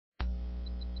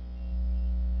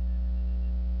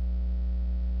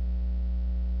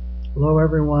Hello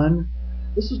everyone,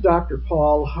 this is Dr.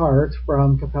 Paul Hart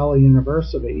from Capella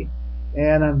University,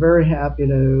 and I'm very happy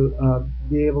to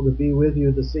be able to be with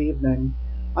you this evening.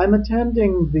 I'm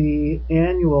attending the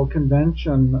annual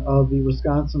convention of the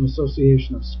Wisconsin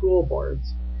Association of School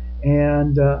Boards,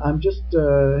 and I'm just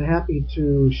happy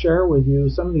to share with you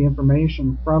some of the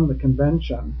information from the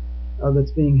convention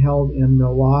that's being held in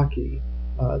Milwaukee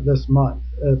this month.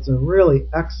 It's a really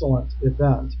excellent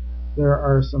event. There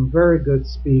are some very good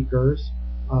speakers,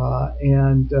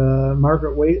 and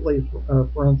Margaret Whately,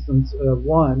 for instance,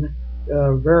 one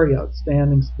very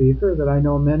outstanding speaker that I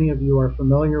know many of you are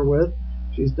familiar with.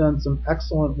 She's done some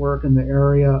excellent work in the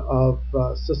area of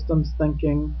systems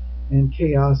thinking and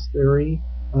chaos theory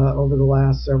over the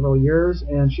last several years,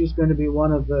 and she's going to be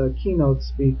one of the keynote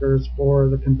speakers for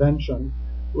the convention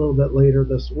a little bit later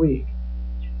this week.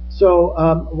 So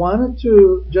wanted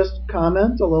to just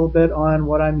comment a little bit on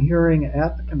what I'm hearing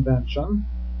at the convention.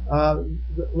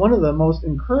 One of the most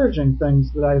encouraging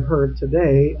things that I've heard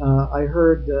today, I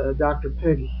heard Dr.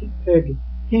 Peg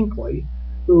Hinckley,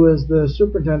 who is the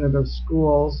superintendent of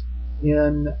schools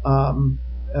in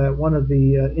one of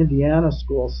the Indiana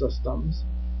school systems,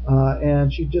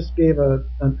 and she just gave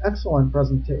an excellent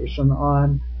presentation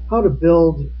on how to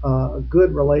build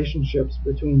good relationships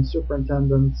between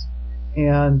superintendents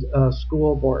and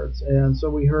school boards. And so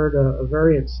we heard a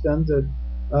very extended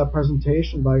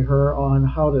presentation by her on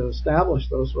how to establish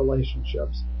those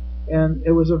relationships. And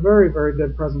it was a very, very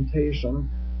good presentation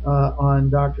on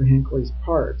Dr. Hinckley's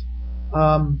part.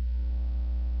 One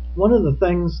of the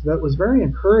things that was very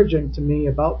encouraging to me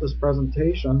about this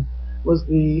presentation was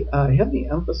the heavy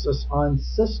emphasis on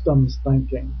systems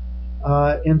thinking.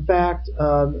 In fact,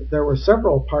 there were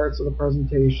several parts of the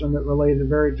presentation that related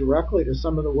very directly to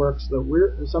some of the work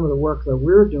that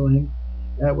we're doing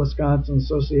at Wisconsin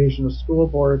Association of School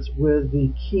Boards with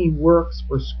the Key Works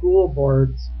for School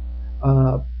Boards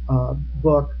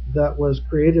book that was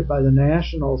created by the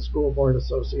National School Board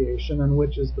Association, and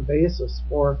which is the basis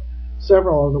for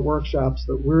several of the workshops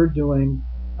that we're doing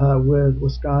with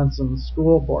Wisconsin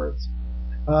school boards.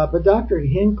 But Dr.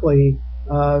 Hinckley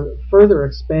further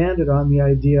expanded on the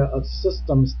idea of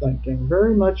systems thinking,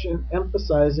 very much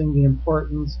emphasizing the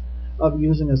importance of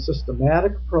using a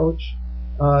systematic approach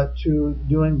to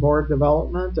doing board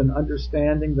development and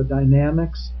understanding the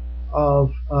dynamics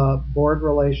of board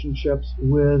relationships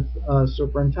with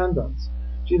superintendents.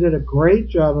 She did a great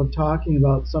job of talking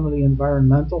about some of the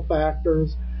environmental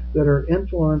factors that are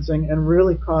influencing and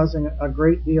really causing a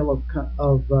great deal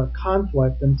of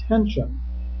conflict and tension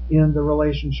in the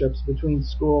relationships between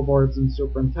school boards and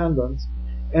superintendents.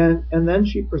 And then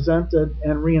she presented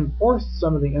and reinforced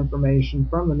some of the information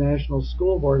from the National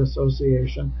School Board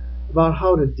Association about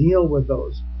how to deal with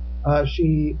those.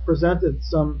 She presented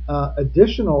some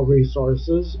additional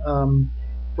resources.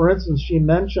 For instance, she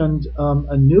mentioned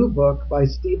a new book by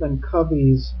Stephen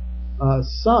Covey's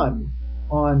son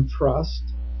on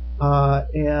trust,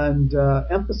 and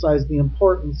emphasized the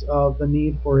importance of the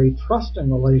need for a trusting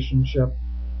relationship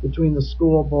between the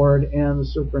school board and the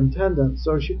superintendent.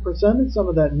 So she presented some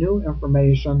of that new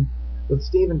information that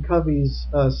Stephen Covey's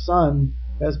son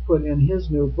has put in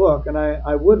his new book, and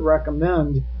I would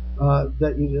recommend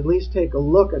that you at least take a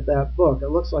look at that book. It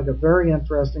looks like a very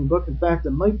interesting book. In fact,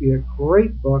 it might be a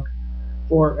great book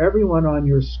for everyone on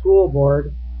your school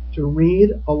board to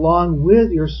read along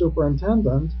with your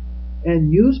superintendent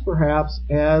and use perhaps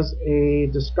as a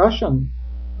discussion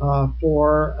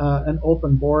for an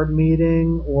open board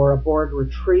meeting or a board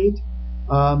retreat.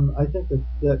 I think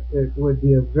that it would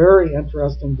be a very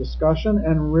interesting discussion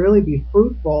and really be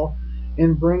fruitful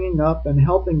in bringing up and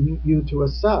helping you to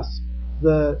assess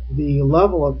the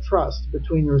level of trust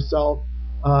between yourself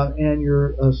and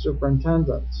your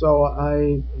superintendent. So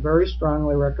I very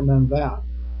strongly recommend that.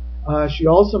 She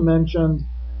also mentioned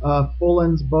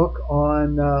Fullen's book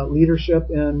on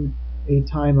leadership in a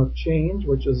time of change,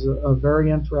 which is a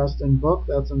very interesting book.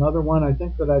 That's another one I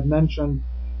think that I've mentioned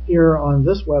here on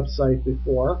this website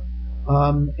before,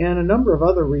 and a number of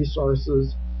other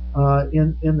resources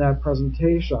in that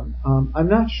presentation. I'm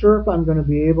not sure if I'm going to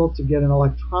be able to get an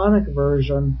electronic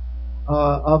version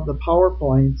of the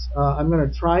PowerPoints. I'm going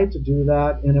to try to do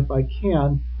that, and if I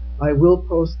can, I will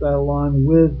post that along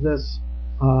with this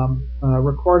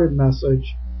recorded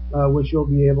message, which you'll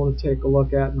be able to take a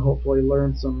look at and hopefully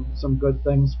learn some good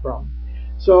things from.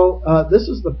 So this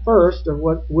is the first of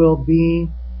what will be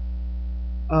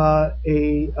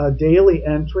a daily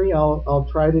entry. I'll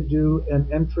try to do an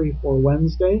entry for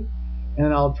Wednesday,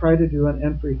 and I'll try to do an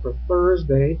entry for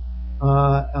Thursday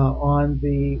on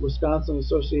the Wisconsin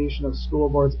Association of School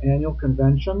Boards annual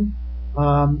convention.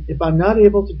 If I'm not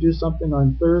able to do something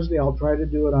on Thursday, I'll try to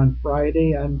do it on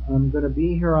Friday. I'm going to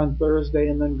be here on Thursday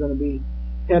and then going to be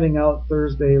heading out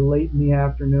Thursday late in the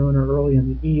afternoon or early in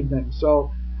the evening.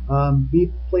 So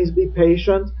please be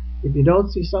patient. If you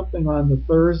don't see something on the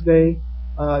Thursday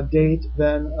date,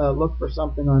 then look for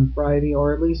something on Friday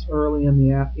or at least early in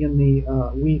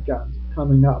the weekend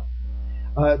coming up.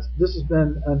 This has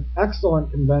been an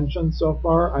excellent convention so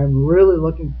far. I'm really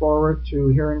looking forward to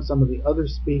hearing some of the other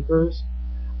speakers,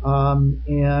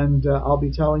 and I'll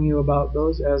be telling you about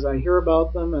those as I hear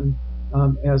about them and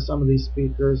as some of these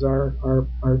speakers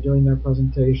are doing their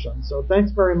presentations. So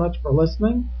thanks very much for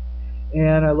listening,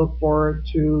 and I look forward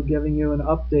to giving you an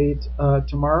update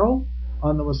tomorrow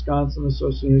on the Wisconsin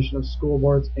Association of School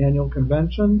Boards annual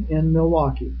convention in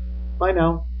Milwaukee. Bye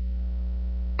now.